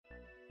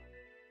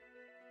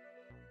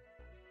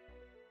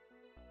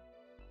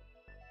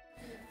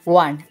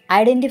1.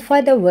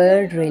 Identify the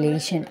word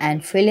relation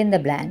and fill in the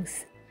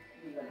blanks.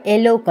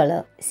 Yellow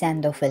color,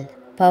 xanthophyll.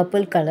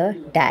 Purple color,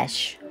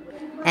 dash.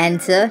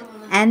 Answer,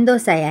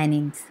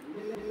 anthocyanins.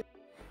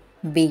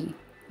 B.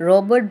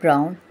 Robert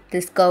Brown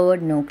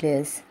discovered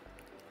nucleus.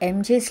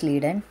 M.J.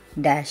 Sleeden,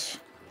 dash.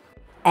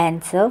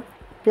 Answer,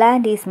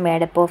 plant is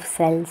made up of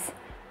cells.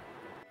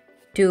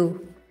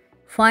 2.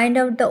 Find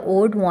out the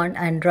odd one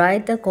and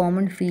write the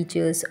common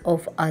features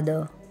of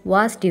other.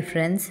 Vas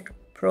difference,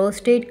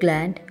 prostate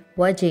gland,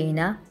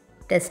 vagina,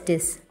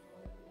 testis.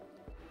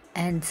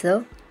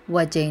 Answer,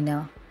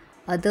 vagina.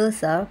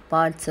 Others are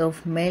parts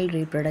of male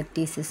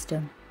reproductive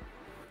system.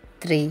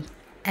 3.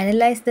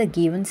 Analyze the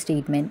given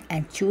statement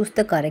and choose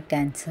the correct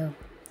answer.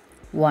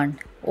 1.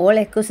 All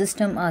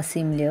ecosystems are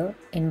similar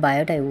in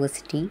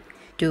biodiversity.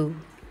 2.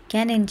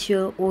 Can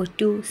ensure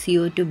O2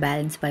 CO2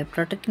 balance by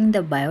protecting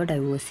the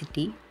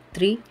biodiversity.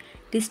 3.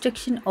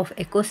 Destruction of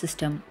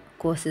ecosystem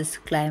causes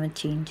climate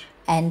change.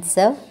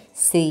 Answer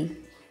C.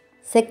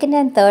 Second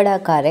and third are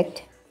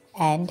correct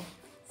and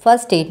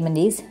first statement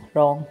is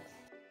wrong.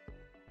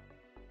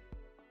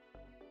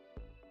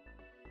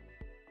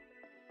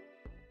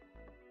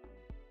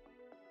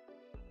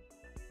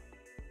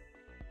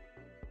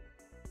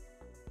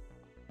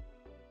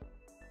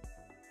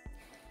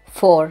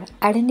 Four.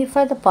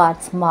 Identify the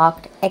parts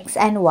marked X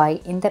and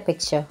Y in the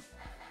picture.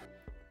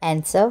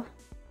 Answer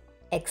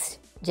X.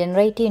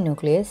 Generative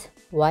nucleus.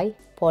 Y.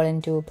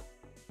 Pollen tube.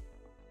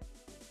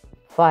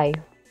 5.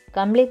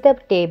 Complete the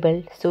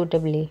table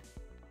suitably.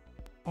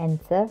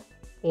 Answer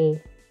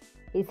A.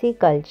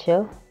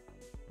 Pisciculture.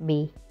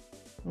 B.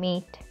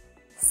 Meat.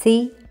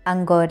 C.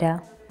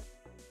 Angora.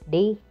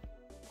 D.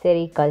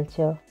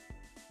 Sericulture.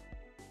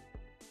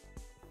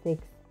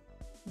 6.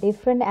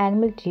 Different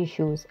animal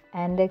tissues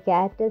and their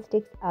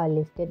characteristics are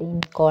listed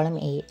in column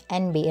A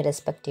and B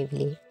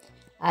respectively.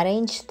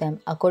 Arrange them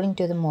according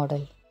to the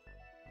model.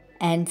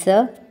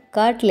 Answer.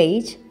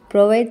 Cartilage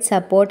provides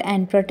support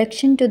and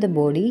protection to the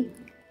body.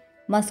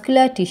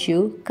 Muscular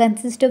tissue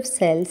consists of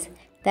cells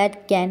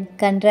that can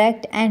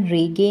contract and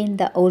regain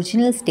the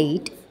original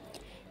state.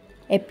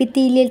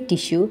 Epithelial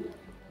tissue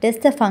does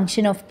the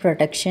function of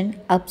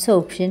protection,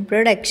 absorption,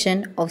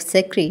 production of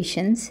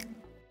secretions.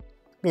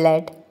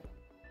 Blood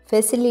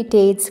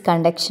facilitates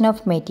conduction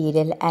of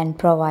material and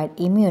provide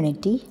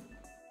immunity.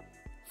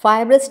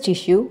 Fibrous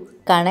tissue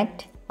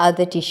connect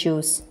other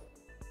tissues.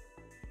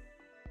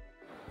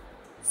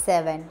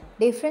 7.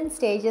 Different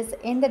stages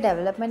in the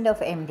development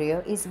of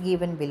embryo is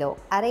given below.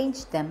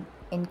 Arrange them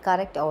in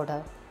correct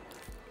order.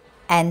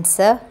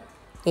 Answer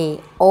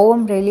A.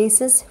 Ovum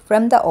releases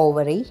from the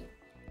ovary.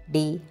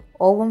 D.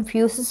 Ovum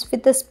fuses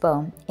with the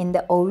sperm in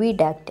the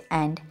oviduct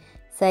and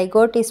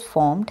zygote is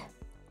formed.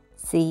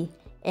 C.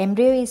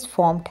 Embryo is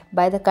formed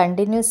by the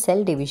continuous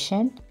cell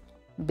division.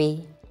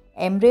 B.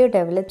 Embryo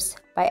develops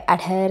by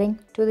adhering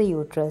to the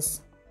uterus.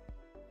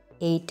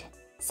 8.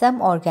 Some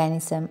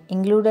organisms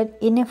included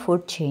in a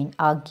food chain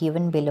are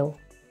given below.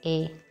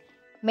 A.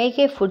 Make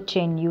a food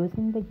chain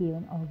using the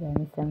given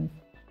organisms.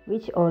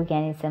 Which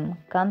organism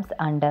comes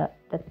under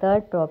the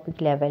third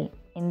trophic level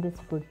in this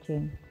food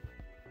chain?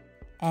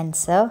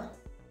 Answer.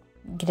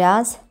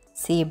 Grass,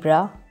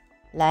 zebra,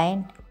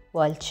 lion,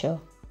 vulture.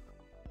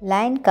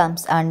 Lion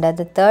comes under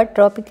the third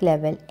trophic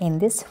level in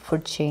this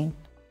food chain.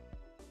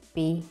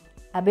 B.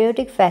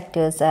 Abiotic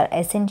factors are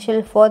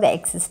essential for the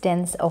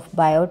existence of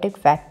biotic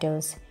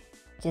factors.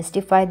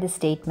 Justify the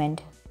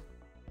statement.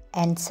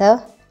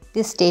 Answer.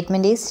 This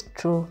statement is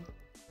true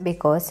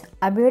because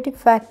abiotic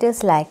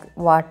factors like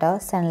water,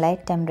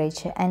 sunlight,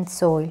 temperature and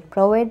soil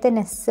provide the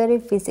necessary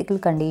physical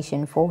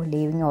condition for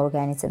living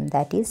organism,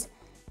 that is,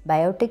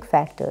 biotic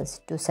factors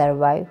to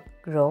survive,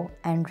 grow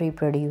and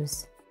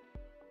reproduce.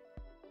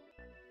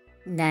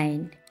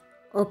 9.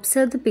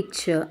 Observe the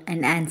picture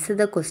and answer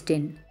the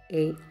question.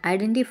 A.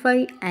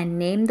 Identify and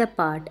name the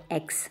part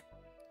X.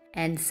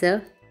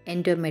 Answer.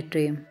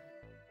 Endometrium.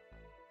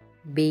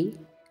 B.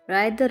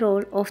 Write the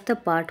role of the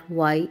part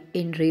Y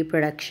in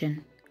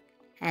reproduction.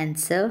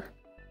 Answer.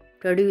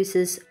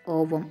 Produces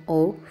ovum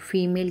or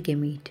female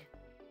gamete.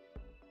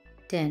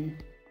 10.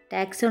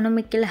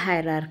 Taxonomical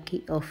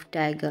hierarchy of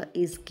tiger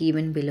is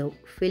given below.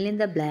 Fill in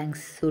the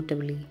blanks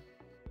suitably.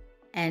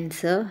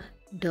 Answer.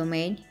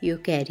 Domain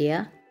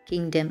Eukarya,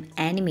 Kingdom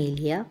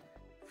Animalia,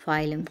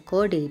 Phylum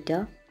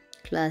Chordata,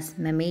 Class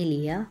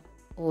Mammalia,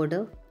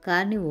 Order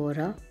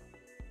Carnivora,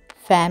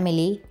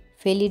 Family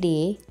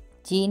Felidae,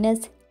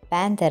 Genus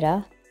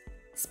Panthera,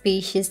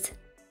 Species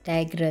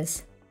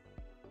Tigris.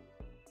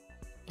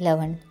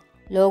 11.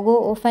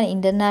 Logo of an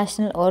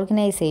international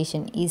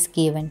organization is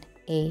given.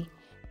 A.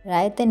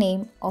 Write the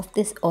name of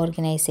this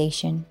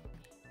organization.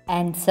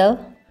 Answer.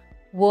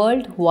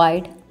 World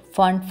Wide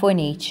Fund for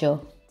Nature.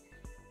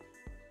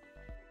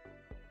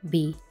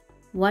 B.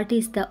 What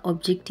is the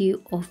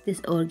objective of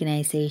this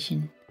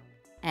organization?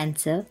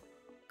 Answer.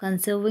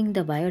 Conserving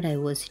the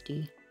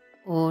biodiversity,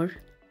 or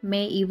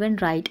may even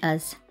write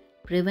as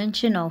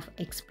prevention of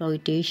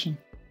exploitation.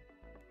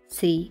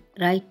 C.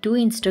 Write 2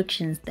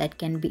 instructions that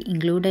can be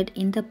included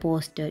in the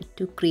poster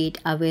to create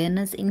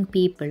awareness in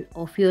people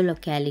of your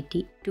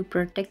locality to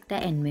protect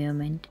the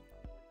environment.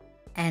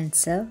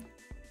 Answer.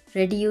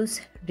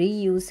 Reduce,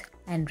 reuse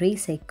and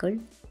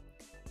recycle.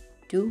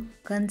 To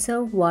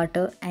conserve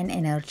water and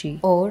energy.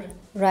 Or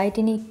write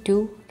in it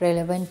 2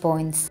 relevant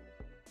points.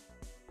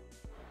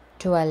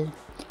 12.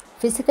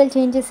 Physical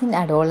changes in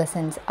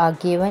adolescence are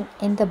given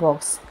in the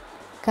box.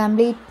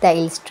 Complete the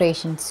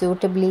illustration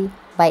suitably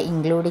by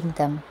including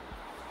them.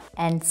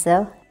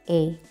 Answer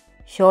A.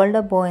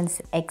 Shoulder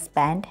bones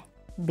expand.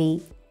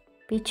 B.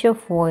 Pitch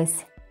of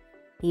voice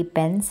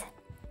deepens.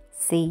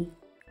 C.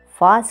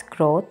 Fast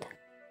growth.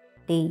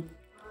 D.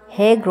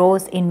 Hair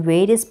grows in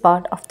various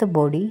parts of the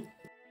body.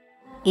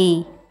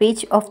 E.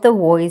 Pitch of the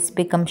voice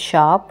becomes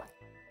sharp.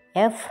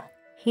 F.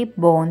 Hip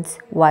bones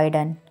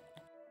widen.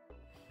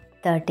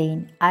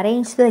 13.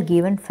 Arrange the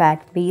given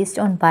fact based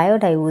on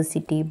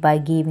biodiversity by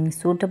giving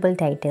suitable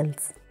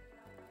titles.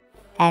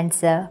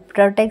 Answer.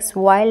 Protects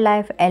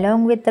wildlife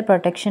along with the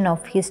protection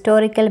of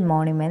historical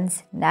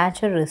monuments,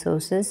 natural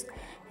resources,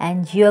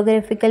 and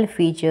geographical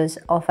features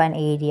of an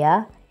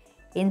area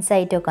in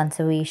situ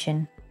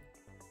conservation.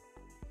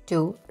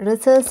 2.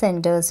 Research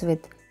centers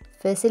with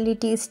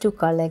facilities to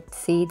collect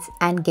seeds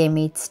and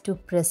gametes to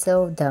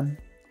preserve them.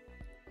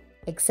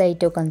 Ex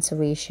situ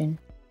conservation.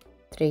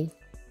 3.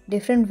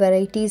 Different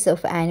varieties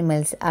of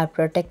animals are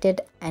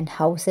protected and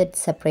housed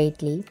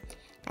separately,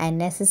 and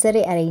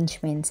necessary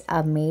arrangements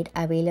are made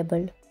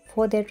available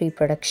for their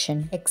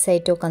reproduction. Ex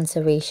situ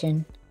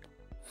conservation.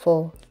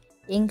 4.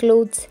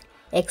 Includes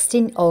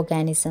extinct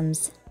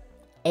organisms.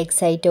 Ex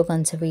situ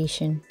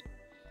conservation.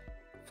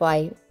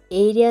 5.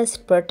 Areas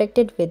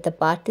protected with the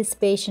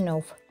participation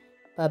of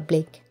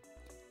public.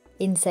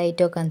 In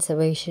situ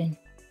conservation.